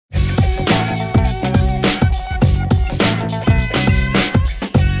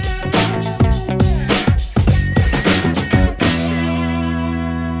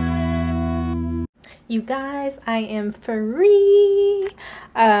You guys, I am free.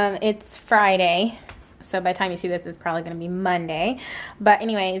 It's Friday, so by the time you see this, it's probably gonna be Monday. But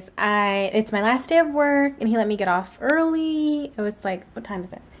anyways, it's my last day of work, and he let me get off early. It was like, what time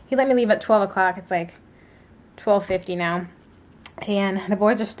is it? He let me leave at 12 o'clock. It's like 12:50 now, and the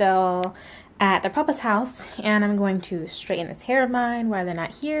boys are still at their papa's house, and I'm going to straighten this hair of mine while they're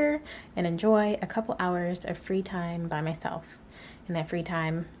not here and enjoy a couple hours of free time by myself. In that free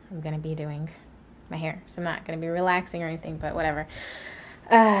time, I'm gonna be doing my hair, so I'm not gonna be relaxing or anything, but whatever.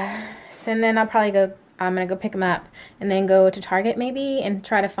 And then I'm gonna go pick them up and then go to Target maybe and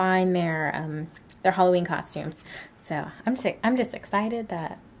try to find their Halloween costumes. So I'm just excited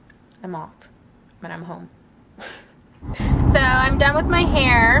that I'm off when I'm home. So I'm done with my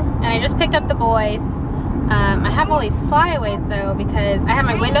hair, and I just picked up the boys. I have all these flyaways though because I have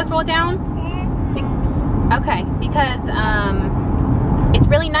my windows rolled down. Okay, because it's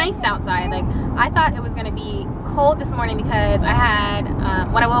really nice outside. Like, I thought it was gonna be cold this morning because I had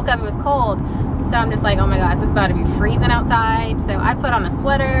when I woke up it was cold. So I'm just like, oh my gosh, it's about to be freezing outside. So I put on a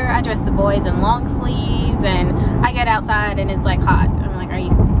sweater, I dressed the boys in long sleeves, and I get outside and it's like hot. I'm like, are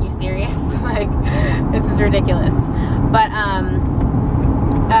you serious? Like, this is ridiculous. But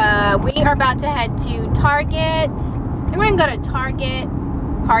we are about to head to Target. I think we're gonna go to Target,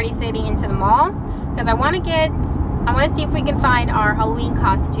 Party City, into the mall, because I want to see if we can find our Halloween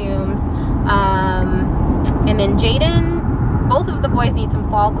costumes. And then Jaden, both of the boys need some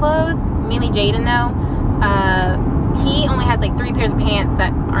fall clothes. Mainly Jaden though. He only has like 3 pairs of pants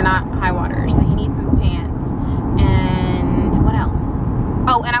that are not high water, so he needs some pants. And what else?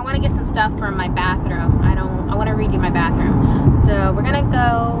 Oh, and I want to get some stuff from my bathroom. I want to redo my bathroom. So we're gonna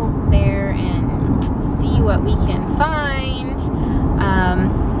go there and see what we can find.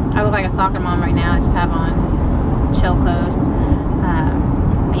 I look like a soccer mom right now. I just have on chill clothes.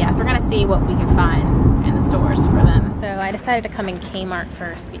 But yeah, so we're gonna see what we can find in the stores for them. So I decided to come in Kmart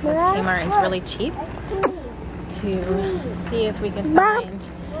first because Kmart is really cheap, to see if we can find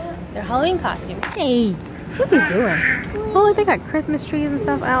their Halloween costumes. Hey, what are you doing? Oh, look, they got Christmas trees and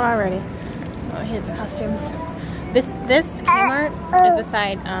stuff out already. Oh, here's the costumes. This Kmart is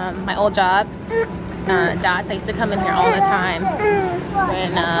beside my old job, Dots. I used to come in here all the time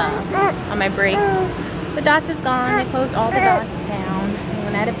when on my break. The Dots is gone. They closed all the Dots down. They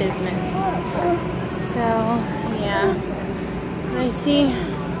went out of business. So yeah. I see.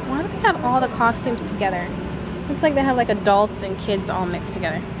 Why do they have all the costumes together? Looks like they have like adults and kids all mixed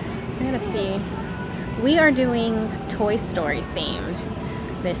together. So I'm gonna see. We are doing Toy Story themed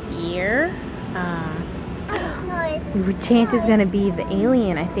this year. Chance is gonna be the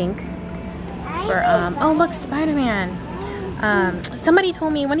alien, I think. For oh look, Spider-Man. Somebody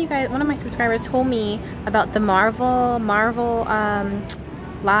told me, one of my subscribers told me about the Marvel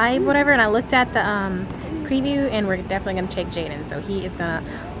Live, whatever, and I looked at the preview, and we're definitely gonna take Jaden, so he is gonna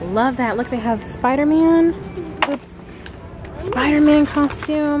love that. Look, they have Spider-Man. Oops, Spider-Man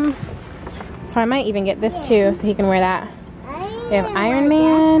costume. So I might even get this too, so he can wear that. They have Iron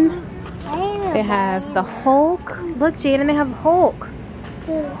Man. They have the Hulk. Look, Jaden, they have Hulk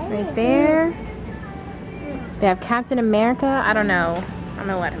right there. They have Captain America. I don't know. I'm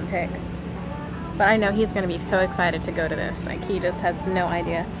gonna let him pick. But I know he's gonna be so excited to go to this. Like, he just has no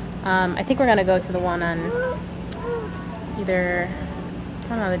idea. I think we're gonna go to the one on either, I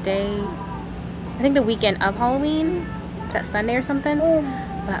don't know, the day, I think the weekend of Halloween, that Sunday or something.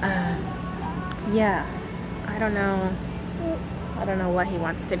 But yeah, I don't know what he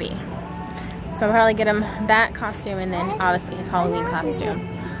wants to be. So I'll probably get him that costume, and then obviously his Halloween costume.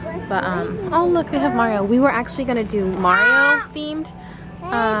 But oh look, they have Mario. We were actually gonna do Mario themed,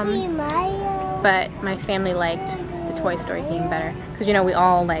 but my family liked the Toy Story theme better, because you know we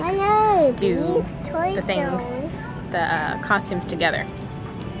all like do the things, the costumes together.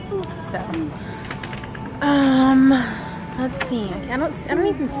 So let's see. I don't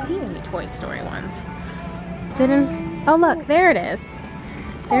even see any Toy Story ones. Oh look, there it is.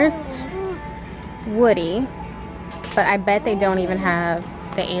 There's Woody, but I bet they don't even have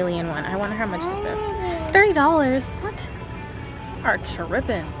the alien one. I wonder how much this is. $30. What? Are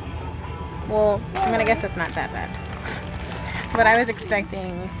tripping. Well, I'm gonna guess it's not that bad. But I was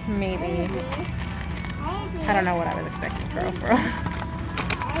expecting maybe, I don't know what I was expecting for real.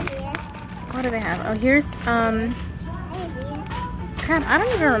 What do they have? Oh, here's crap, I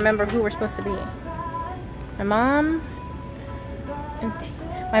don't even remember who we're supposed to be. My mom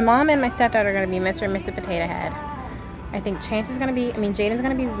and my stepdad are gonna be Mr. and Mrs. Potato Head. I think Chance is gonna be, Jaden's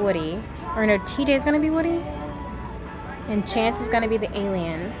gonna be Woody. Or no, TJ's gonna be Woody. And Chance is gonna be the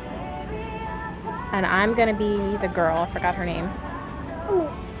alien. And I'm gonna be the girl, I forgot her name.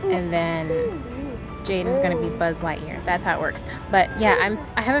 And then Jaden's gonna be Buzz Lightyear. That's how it works. But yeah,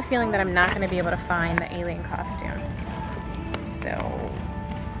 I have a feeling that I'm not gonna be able to find the alien costume. So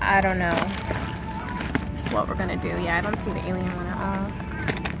I don't know what we're gonna do. Yeah, I don't see the alien one at all.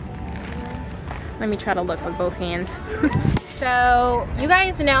 Let me try to look with both hands. So you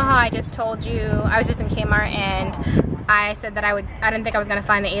guys know how I just told you I was just in Kmart and I said that I didn't think I was gonna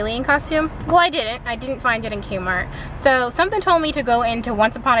find the alien costume. Well, I didn't. I didn't find it in Kmart. So something told me to go into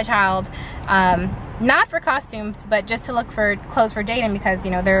Once Upon a Child, not for costumes, but just to look for clothes for Jaden because,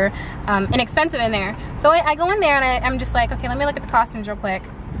 you know, they're inexpensive in there. So I go in there and I'm just like, okay, let me look at the costumes real quick.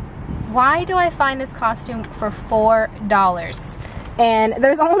 Why do I find this costume for $4? And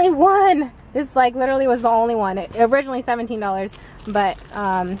there's only one. This like literally was the only one. It originally $17, but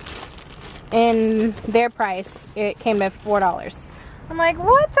in their price it came to $4. I'm like,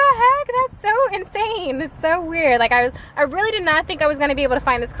 what the heck? That's so insane. It's so weird. Like I really did not think I was gonna be able to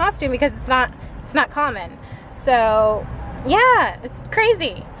find this costume because it's not common. So yeah, it's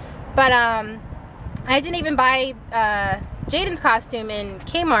crazy. But I didn't even buy Jaden's costume in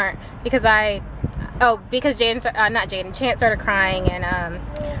Kmart because Chance started crying and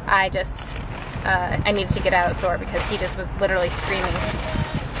I needed to get out of the store because he just was literally screaming.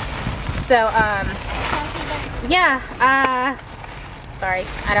 So yeah, sorry,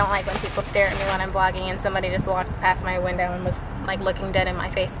 I don't like when people stare at me when I'm vlogging and somebody just walked past my window and was like looking dead in my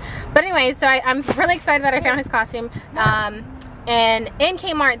face. But anyways, so I'm really excited that I found his costume. And in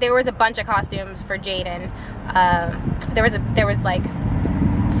Kmart there was a bunch of costumes for Jaden. There was like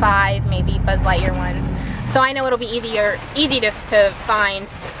 5 maybe Buzz Lightyear ones. So I know it'll be easy to find.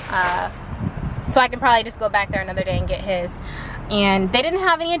 So I can probably just go back there another day and get his. And they didn't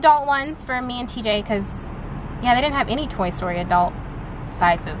have any adult ones for me and TJ because, yeah, they didn't have any Toy Story adult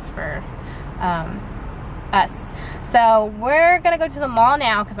sizes for us. So we're gonna go to the mall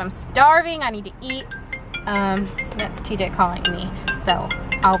now because I'm starving. I need to eat. That's TJ calling me, so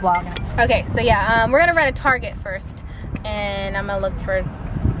I'll vlog. Okay, so yeah, we're gonna run a Target first, and I'm gonna look for,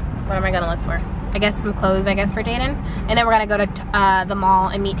 what am I gonna look for? I guess some clothes, I guess, for Jaden. And then we're gonna go to the mall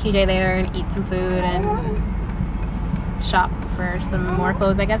and meet TJ there and eat some food and shop for some more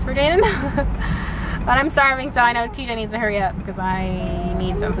clothes, I guess, for Jaden. But I'm starving, so I know TJ needs to hurry up because I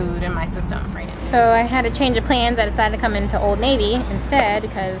need some food in my system right now. So I had a change of plans. I decided to come into Old Navy instead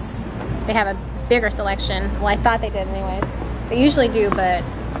because they have a bigger selection. Well, I thought they did anyways. They usually do, but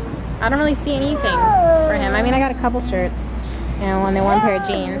I don't really see anything for him. I mean, I got a couple shirts, you know, and then one pair of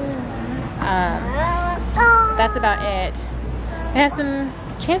jeans. That's about it. They have some,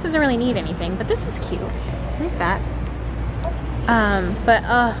 Chance doesn't really need anything, but this is cute. I like that. But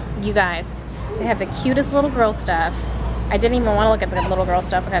you guys, they have the cutest little girl stuff. I didn't even want to look at the little girl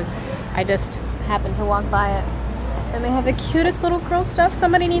stuff because I just happened to walk by it. And they have the cutest little girl stuff.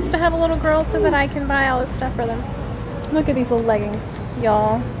 Somebody needs to have a little girl so that I can buy all this stuff for them. Look at these little leggings,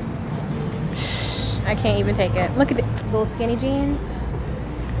 y'all. I can't even take it. Look at the little skinny jeans.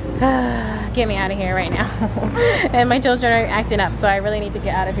 Get me out of here right now. And my children are acting up, so I really need to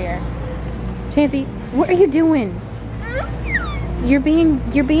get out of here. Chancey, what are you doing? You're being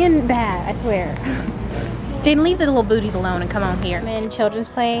bad, I swear. Jaden, leave the little booties alone and come on here. I'm in Children's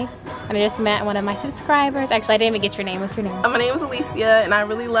Place, and I just met one of my subscribers. Actually, I didn't even get your name. What's your name? My name is Alicia, and I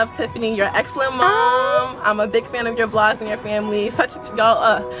really love Tiffany. You're an excellent mom. I'm a big fan of your vlogs and your family. Such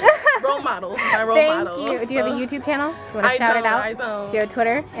y'all role models. My role models. Thank you. Do you have a YouTube channel? Do you want to shout it out? I don't. Do you have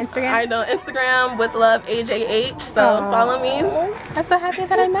Twitter, Instagram? I know Instagram with love AJH. So follow me. I'm so happy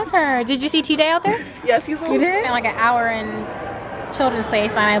that I met her. Did you see TJ out there? Yes, he's. You did? Spent like an hour in Children's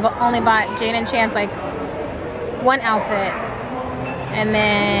Place, and I only bought Jaden and Chance like one outfit, and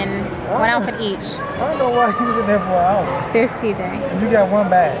then one outfit each. I don't know why he was in there for an hour. There's TJ. And you got one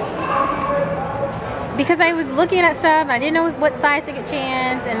bag. Because I was looking at stuff, I didn't know what size to get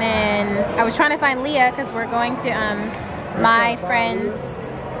Chance, and then I was trying to find Leah because we're going to my friend's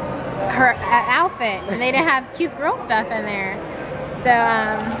her outfit, and they didn't have cute girl stuff in there. So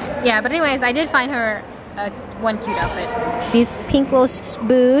yeah, but anyways, I did find her one cute outfit. These pink little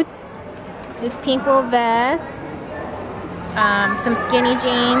boots, this pink little vest, some skinny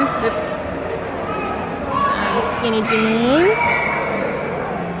jeans, oops, some skinny jeans,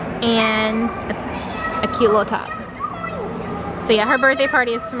 and a cute little top. So yeah, her birthday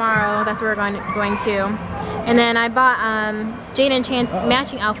party is tomorrow. That's where we're going to. And then I bought Jade and Chance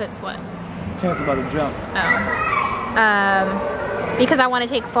matching outfits. What? Chance about to jump. Oh. Because I want to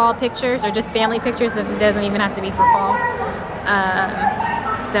take fall pictures or just family pictures. It doesn't even have to be for fall.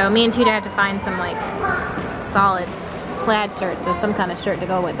 So me and TJ have to find some like solid plaid shirts or some kind of shirt to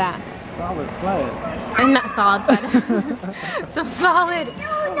go with that. Solid plaid. Not solid, but some solid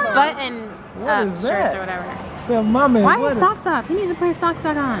button What is shirts that? or whatever. Well, mommy, Why what his socks off? He needs to put his socks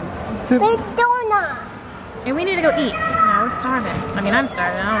back on. donut. And we need to go eat. No, we're starving. I mean, I'm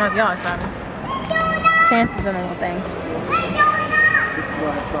starving. I don't know if y'all are starving. Chance is in the little thing. This is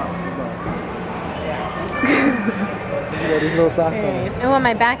why the socks are Yeah, these little socks Anyways, oh,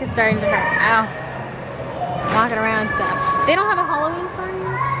 my back is starting to hurt. Ow. Walking around and stuff. They don't have a Halloween store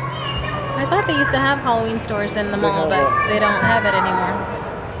here? I thought they used to have Halloween stores in the mall, but they don't have it anymore.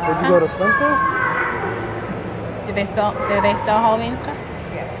 Did you go to Spencer's? Do they sell Halloween stuff?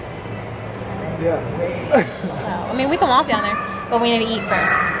 Yeah. Oh, I mean, we can walk down there, but we need to eat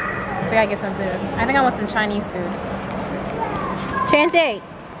first. So we gotta get some food. I think I want some Chinese food. Chante!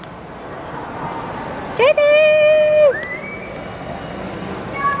 Chante!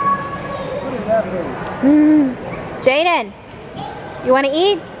 What is that baby? Jaden, you want to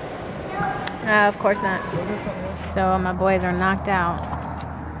eat? No, of course not. So my boys are knocked out.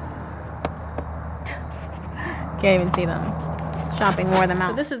 Can't even see them. Shopping wore them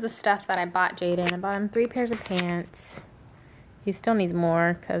out. So this is the stuff that I bought Jaden. I bought him 3 pairs of pants. He still needs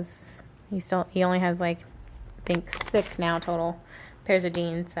more because he only has like, I think 6 now total pairs of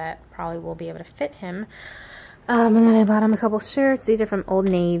jeans that probably will be able to fit him. And then I bought him a couple shirts. These are from Old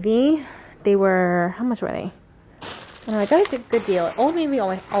Navy. They were, how much were they? And I got a good deal. Old Navy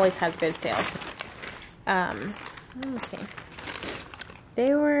always has good sales. Let me see.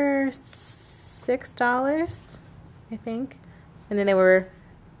 They were $6, I think. And then they were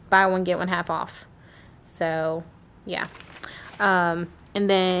buy one, get one half off. So, yeah. And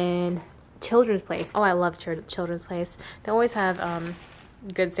then Children's Place. Oh, I love Children's Place. They always have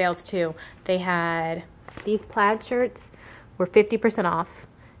good sales too. They had these plaid shirts were 50% off.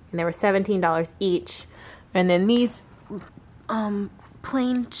 And they were $17 each. And then these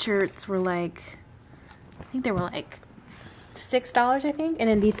plain shirts were like, I think they were like $6, I think. And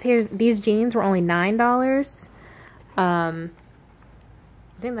then these jeans were only $9. I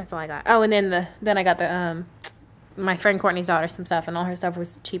think that's all I got. Oh, and then I got the my friend Courtney's daughter some stuff, and all her stuff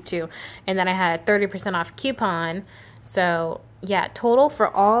was cheap too. And then I had a 30% off coupon. So yeah, total for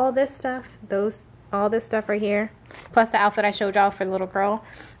all this stuff, all this stuff right here, plus the outfit I showed y'all for the little girl,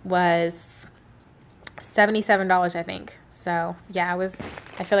 was $77, I think. So yeah,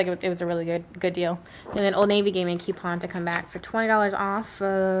 I feel like it was a really good deal. And then Old Navy gave me a coupon to come back for $20 off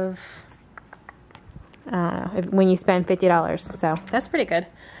of when you spend $50. So that's pretty good.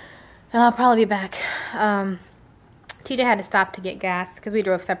 And I'll probably be back. TJ had to stop to get gas because we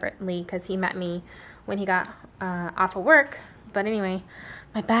drove separately because he met me when he got off of work. But anyway,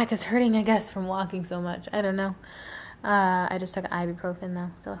 my back is hurting, I guess, from walking so much. I don't know. I just took ibuprofen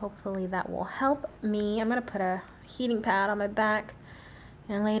though, so hopefully that will help me. I'm gonna put a heating pad on my back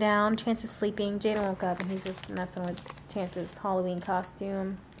and lay down. Chance is sleeping. Jaden woke up and he's just messing with Chance's Halloween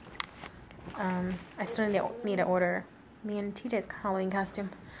costume. I still need to order me and TJ's Halloween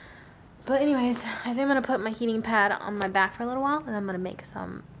costume. But anyways, I think I'm gonna put my heating pad on my back for a little while, and I'm gonna make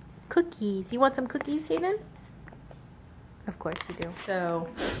some cookies. You want some cookies, Jaden? Of course you do. So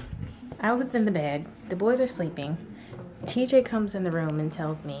I was in the bed. The boys are sleeping. TJ comes in the room and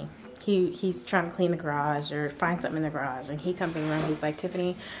tells me he's trying to clean the garage or find something in the garage, and he comes in the room. He's like,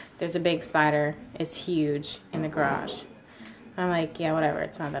 Tiffany, there's a big spider. It's huge in the garage. I'm like, yeah, whatever.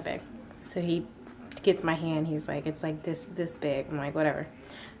 It's not that big. So he gets my hand. He's like, it's like this big. I'm like, whatever.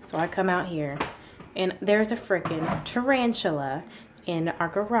 So I come out here, and there's a freaking tarantula in our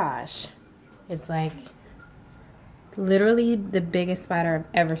garage. It's like literally the biggest spider I've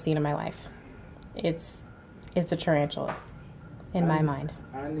ever seen in my life. It's a tarantula in my mind.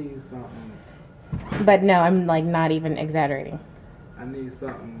 I need something. But no, I'm like not even exaggerating. I need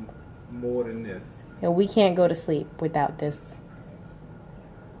something more than this. You know, we can't go to sleep without this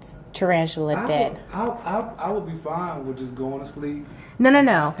tarantula dead. I would be fine with just going to sleep. No.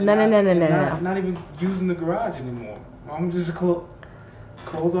 Not even using the garage anymore. I'm just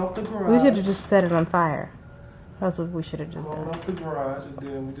close off the garage. We should have just set it on fire. That's what we should have just done. Close off the garage and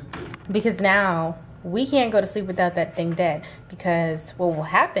then we just do it. Because now we can't go to sleep without that thing dead. Because what will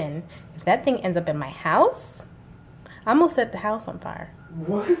happen if that thing ends up in my house? I'm gonna set the house on fire.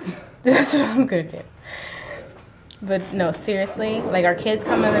 What? That's what I'm gonna do. But no, seriously, like our kids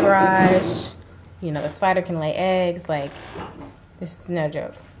come in the garage, you know, the spider can lay eggs, like, this is no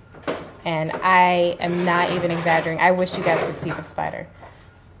joke. And I am not even exaggerating. I wish you guys could see the spider.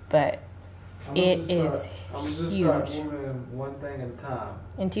 But it is huge. I'm just moving one thing at a time.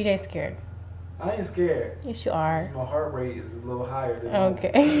 And TJ's scared. I ain't scared. Yes, you are. My heart rate is a little higher than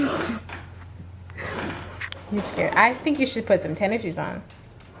Okay. He's scared. I think you should put some tennis shoes on.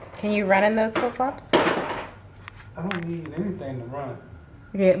 Can you run in those flip-flops? I don't need anything to run.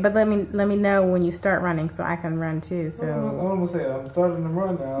 Okay, but let me know when you start running so I can run too. So I'm gonna say I'm starting to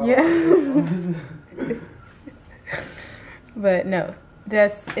run now. Yeah. But no,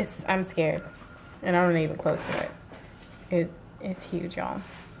 I'm scared, and I'm not even close to it. It's huge, y'all.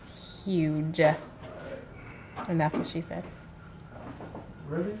 Huge. And that's what she said.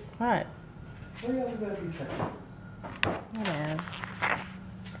 Really? What? What else did that be saying? Whatever.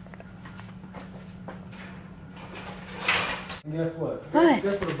 And guess what? What?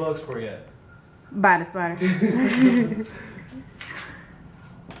 Guess where the bug spray at? Bye, the spider.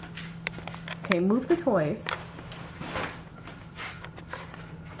 Okay, move the toys.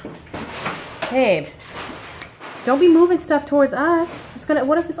 Babe, don't be moving stuff towards us. It's gonna.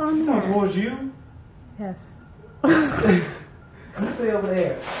 What if it's on there? Towards you? Yes. You stay over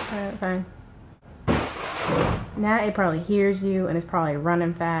there. Alright, fine. Now it probably hears you and it's probably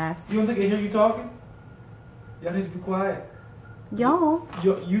running fast. You don't think it hear you talking? Y'all need to be quiet. Y'all.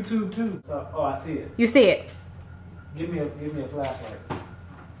 YouTube too. Oh, I see it. You see it? Give me a flashlight.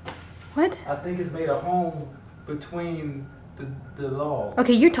 What? I think it's made a home between the logs.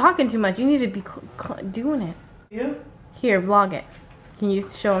 Okay, you're talking too much. You need to be doing it. Yeah? Here, vlog it. Can you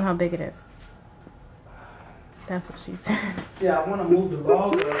show them how big it is? That's what she said. See, I want to move the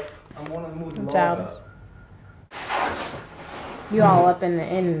log up. I want to move the log Childish. up. You all up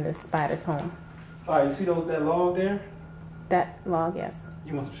in the spider's home. All right, you see that log there? That log, yes.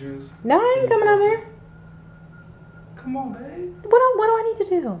 You want some shoes? No, I ain't coming over there. Come on, babe. What do I need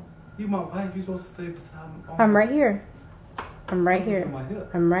to do? You my wife. You supposed to stay beside me. I'm right here. I'm right here. On my hip.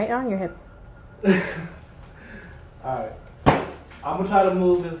 I'm right on your hip. All right. I'm gonna try to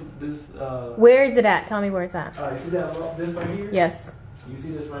move this. Where is it at? Tell me where it's at. All right. See that this right here? Yes. You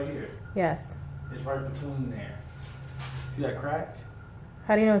see this right here? Yes. It's right between there. See that crack?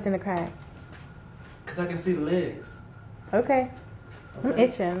 How do you know it's in the crack? Cause I can see the legs. Okay. I'm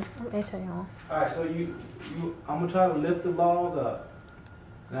itching. I'm itching, y'all. All right. So I'm gonna try to lift the log up.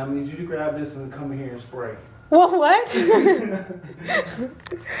 And I need you to grab this and come in here and spray. Well, what?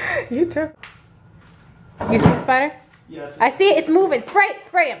 You trip. You see the spider? Yes. I see it. It's moving. Spray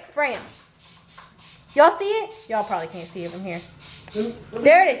him. Y'all see it? Y'all probably can't see it from here.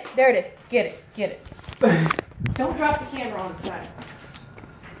 There it is. Get it. Don't drop the camera on the spider.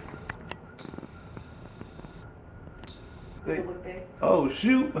 Oh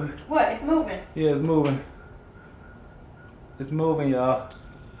shoot! What? It's moving. Yeah, it's moving. It's moving, y'all.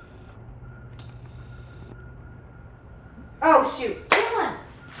 Oh shoot! Dylan,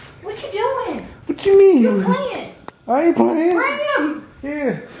 what you doing? What you mean? You're playing. I ain't playing. Spray him.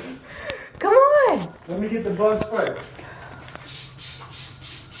 Yeah. Come on. Let me get the bug spray.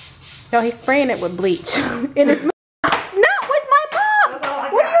 No, he's spraying it with bleach. In his mouth. Not with my mop. That's all I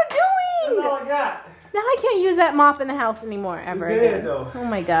got. What are you doing? That's all I got. Now I can't use that mop in the house anymore ever He's dead, again. though. Oh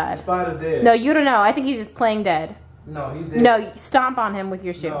my The god. spider's dead. No, you don't know. I think he's just playing dead. No, he's dead. No, stomp on him with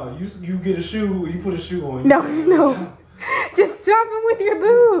your shoe. No, you get a shoe. You put a shoe on. No. Just stomp him with your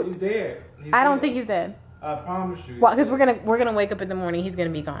boot. He's dead. I don't think he's dead. I promise you. Well, because we're gonna wake up in the morning. He's gonna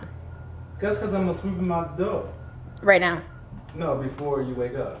be gone. That's because I'm gonna sweep him out the door. Right now. No, before you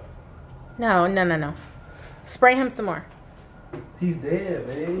wake up. No. Spray him some more. He's dead,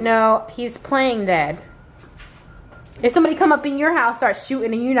 babe. No, he's playing dead. If somebody come up in your house, start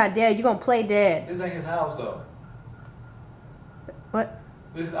shooting, and you're not dead, you're gonna play dead. This ain't his house, though. What?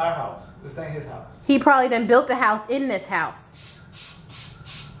 This is our house. This ain't his house. He probably done built a house in this house.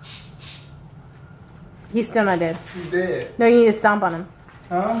 He's still not dead. He's dead. No, you need to stomp on him.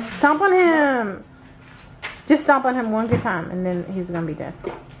 Huh? Stomp on him. Just stomp on him one good time, and then he's gonna be dead.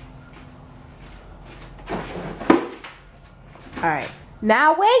 All right.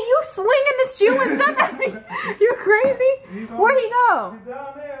 Now, where you swinging the shoe and stuff at me? You crazy? Where'd he go? He's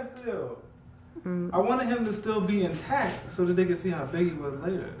down there still. I wanted him to still be intact so that they could see how big he was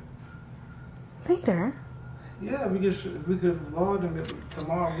later. Later? Yeah, we could vlog him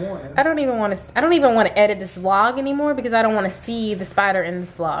tomorrow morning. I don't even want to edit this vlog anymore because I don't want to see the spider in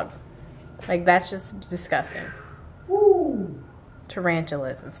this vlog. Like, that's just disgusting. Woo!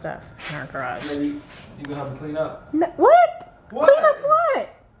 Tarantulas and stuff in our garage. Maybe you gonna have to clean up. No, what? What? Clean up what?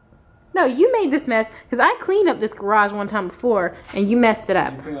 No, you made this mess because I cleaned up this garage one time before and you messed it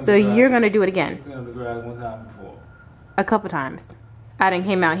up. So you're gonna do it again. You cleaned up the garage one time before. A couple times. I done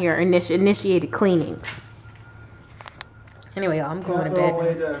came out here and initiated cleaning. Anyway, y'all, I'm going to bed. Throw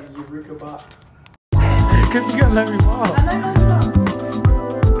away the Eureka box. Cause you gotta let me fall.